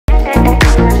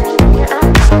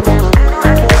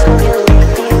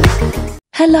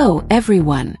Hello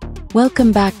everyone,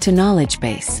 welcome back to Knowledge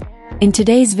Base. In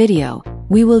today's video,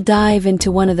 we will dive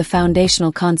into one of the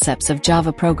foundational concepts of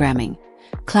Java programming,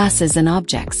 classes and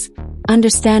objects.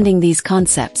 Understanding these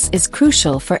concepts is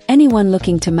crucial for anyone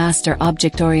looking to master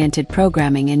object-oriented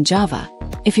programming in Java.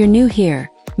 If you're new here,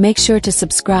 make sure to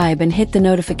subscribe and hit the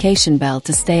notification bell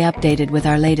to stay updated with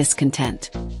our latest content.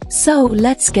 So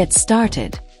let's get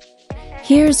started.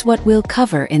 Here's what we'll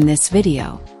cover in this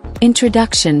video.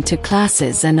 Introduction to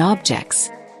classes and objects.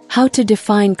 How to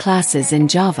define classes in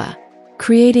Java.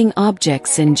 Creating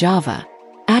objects in Java.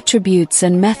 Attributes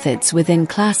and methods within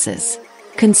classes.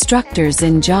 Constructors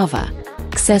in Java.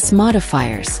 Access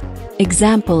modifiers.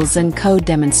 Examples and code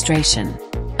demonstration.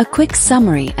 A quick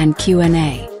summary and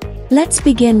Q&A. Let's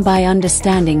begin by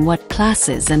understanding what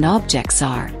classes and objects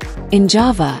are. In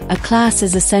Java, a class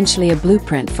is essentially a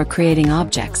blueprint for creating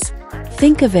objects.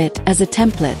 Think of it as a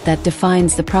template that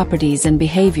defines the properties and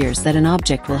behaviors that an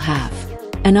object will have.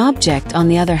 An object, on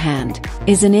the other hand,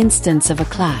 is an instance of a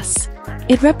class.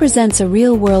 It represents a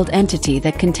real-world entity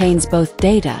that contains both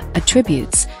data,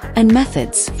 attributes, and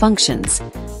methods, functions,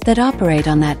 that operate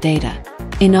on that data.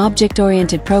 In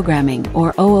object-oriented programming,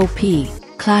 or OOP,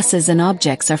 classes and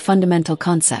objects are fundamental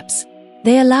concepts.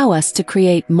 They allow us to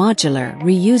create modular,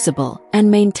 reusable, and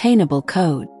maintainable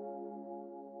code.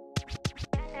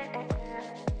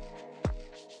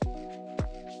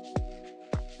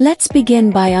 Let's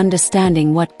begin by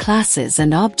understanding what classes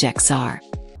and objects are.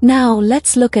 Now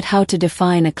let's look at how to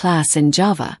define a class in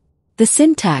Java. The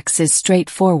syntax is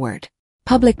straightforward.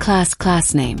 Public class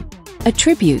classname.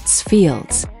 Attributes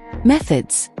fields.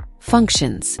 Methods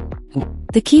functions.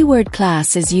 The keyword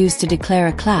class is used to declare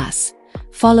a class,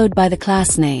 followed by the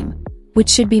class name, which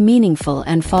should be meaningful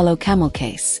and follow camel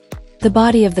case. The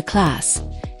body of the class,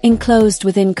 enclosed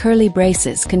within curly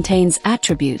braces, contains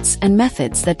attributes and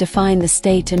methods that define the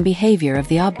state and behavior of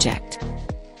the object.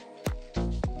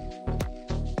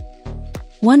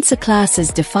 Once a class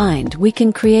is defined, we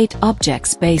can create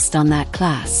objects based on that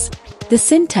class. The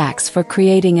syntax for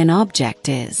creating an object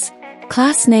is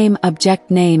class name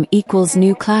object name equals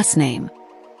new class name.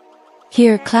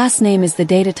 Here, class name is the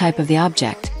data type of the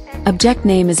object. Object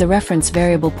name is a reference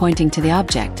variable pointing to the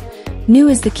object. New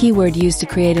is the keyword used to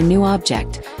create a new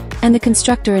object, and the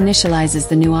constructor initializes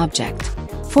the new object.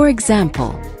 For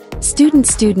example,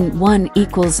 student1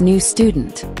 equals new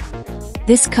student.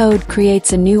 This code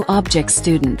creates a new object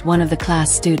student1 of the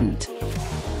class student.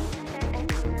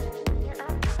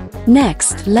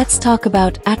 Next, let's talk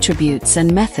about attributes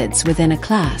and methods within a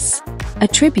class.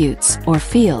 Attributes, or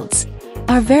fields,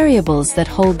 are variables that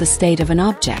hold the state of an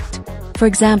object. For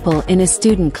example, in a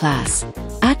student class,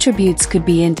 attributes could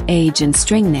be int age and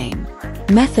string name.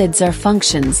 Methods are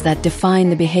functions that define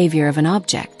the behavior of an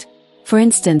object. For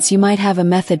instance, you might have a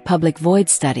method public void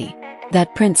study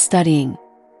that prints studying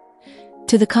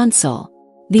to the console.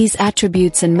 These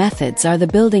attributes and methods are the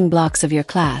building blocks of your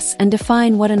class and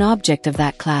define what an object of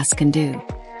that class can do.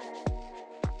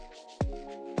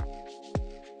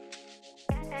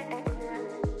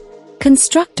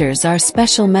 Constructors are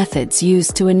special methods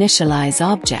used to initialize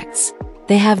objects.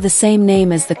 They have the same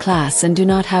name as the class and do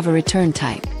not have a return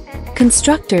type.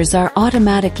 Constructors are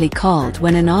automatically called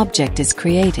when an object is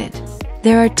created.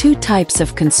 There are two types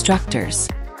of constructors.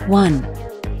 1.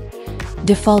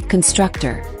 Default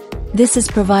constructor. This is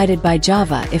provided by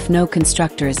Java if no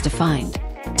constructor is defined.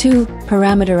 2.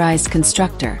 Parameterized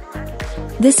constructor.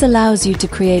 This allows you to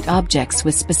create objects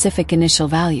with specific initial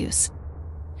values.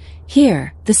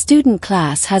 Here, the student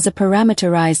class has a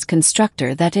parameterized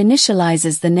constructor that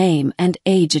initializes the name and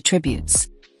age attributes.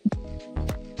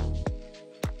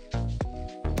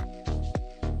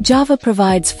 Java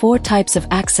provides 4 types of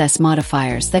access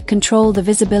modifiers that control the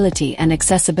visibility and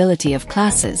accessibility of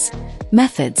classes,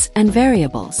 methods, and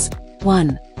variables.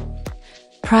 1.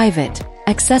 Private,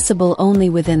 accessible only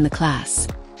within the class.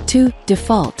 2.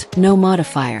 Default, no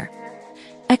modifier,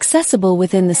 accessible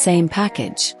within the same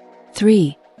package.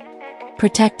 3.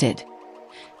 Protected,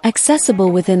 accessible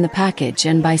within the package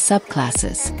and by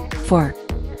subclasses. 4.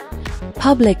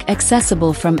 Public,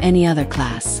 accessible from any other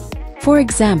class. For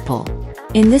example,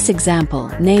 in this example,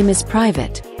 name is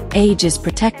private, age is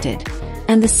protected,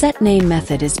 and the setName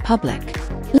method is public.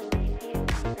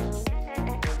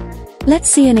 Let's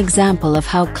see an example of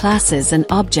how classes and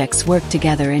objects work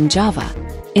together in Java.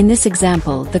 In this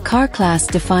example, the car class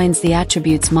defines the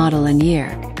attributes model and year,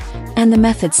 and the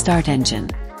method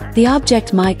startEngine. The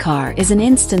object myCar is an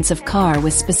instance of car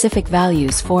with specific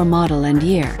values for model and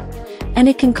year, and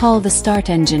it can call the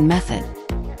startEngine method.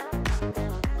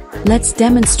 Let's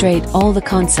demonstrate all the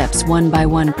concepts one by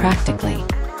one practically.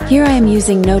 Here I am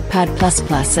using Notepad++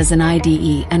 as an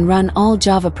IDE and run all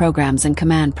Java programs in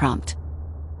command prompt.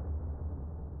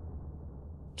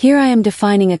 Here I am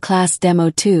defining a class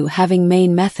demo2 having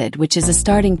main method, which is a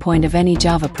starting point of any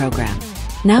Java program.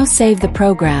 Now save the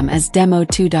program as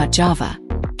demo2.java.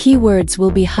 Keywords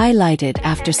will be highlighted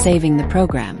after saving the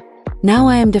program. Now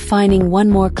I am defining one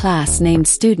more class named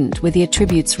student with the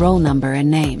attributes roll number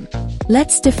and name.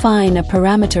 Let's define a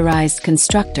parameterized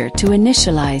constructor to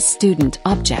initialize student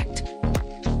object.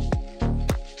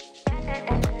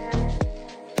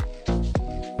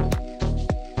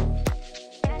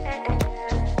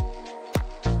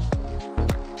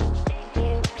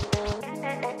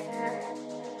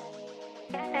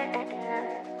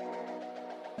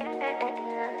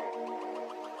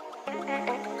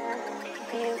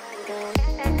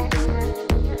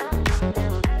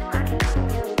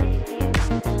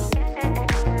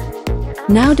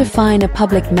 Now define a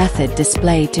public method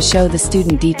display to show the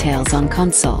student details on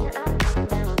console.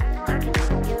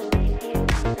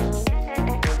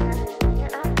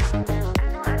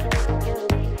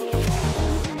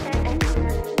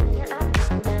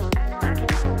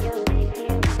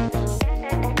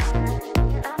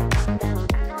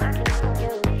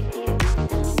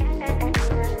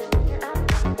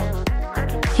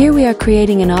 Here we are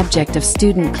creating an object of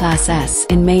student class S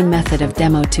in main method of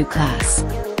demo2 class.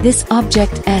 This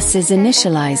object S is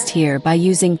initialized here by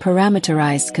using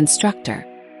parameterized constructor.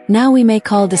 Now we may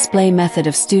call display method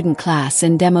of student class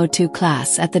in demo2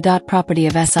 class at the dot property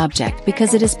of S object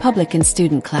because it is public in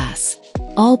student class.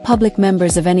 All public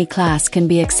members of any class can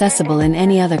be accessible in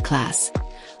any other class.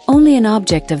 Only an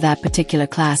object of that particular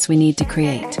class we need to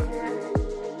create.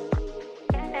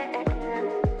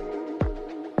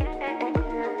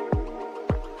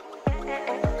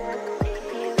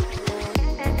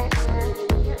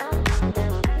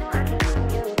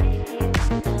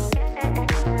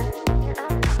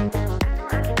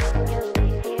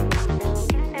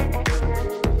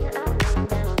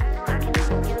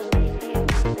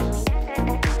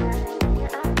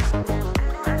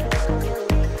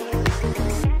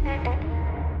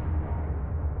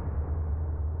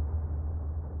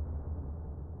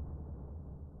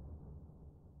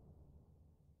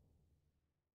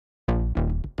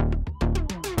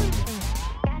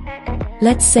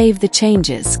 Let's save the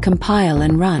changes, compile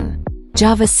and run.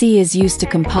 Java C is used to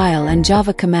compile and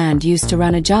Java command used to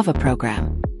run a Java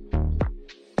program.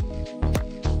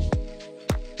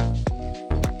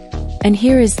 And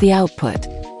here is the output.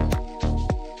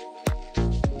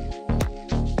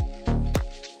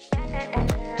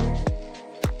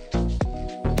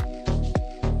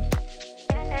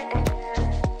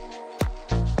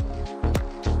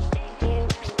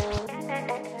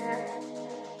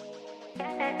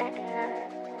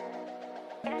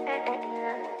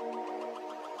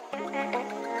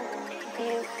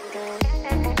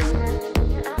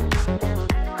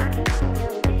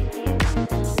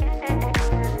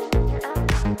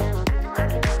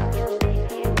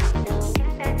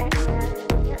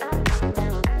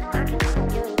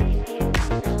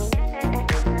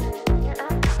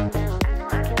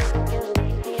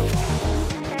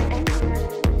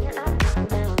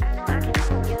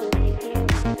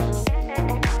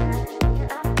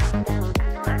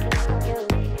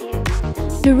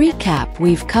 To recap,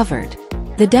 we've covered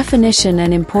the definition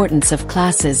and importance of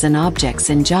classes and objects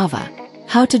in Java,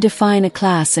 how to define a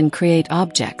class and create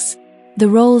objects, the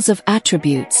roles of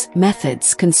attributes,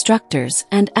 methods, constructors,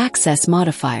 and access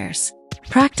modifiers,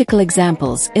 practical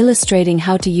examples illustrating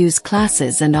how to use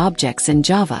classes and objects in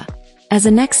Java. As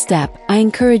a next step, I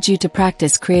encourage you to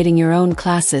practice creating your own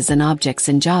classes and objects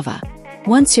in Java.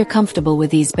 Once you're comfortable with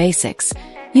these basics,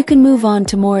 you can move on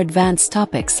to more advanced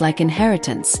topics like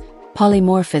inheritance,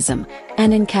 polymorphism,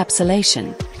 and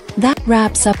encapsulation. That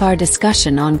wraps up our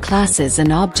discussion on classes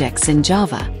and objects in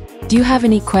Java. Do you have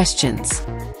any questions?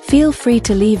 Feel free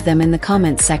to leave them in the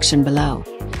comments section below,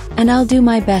 and I'll do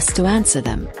my best to answer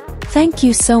them. Thank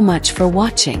you so much for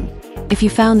watching. If you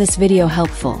found this video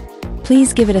helpful,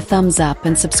 please give it a thumbs up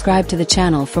and subscribe to the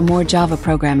channel for more Java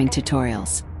programming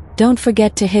tutorials. Don't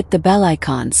forget to hit the bell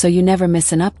icon so you never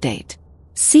miss an update.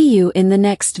 See you in the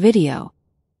next video.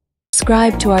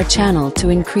 Subscribe to our channel to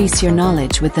increase your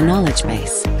knowledge with the knowledge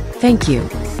base. Thank you.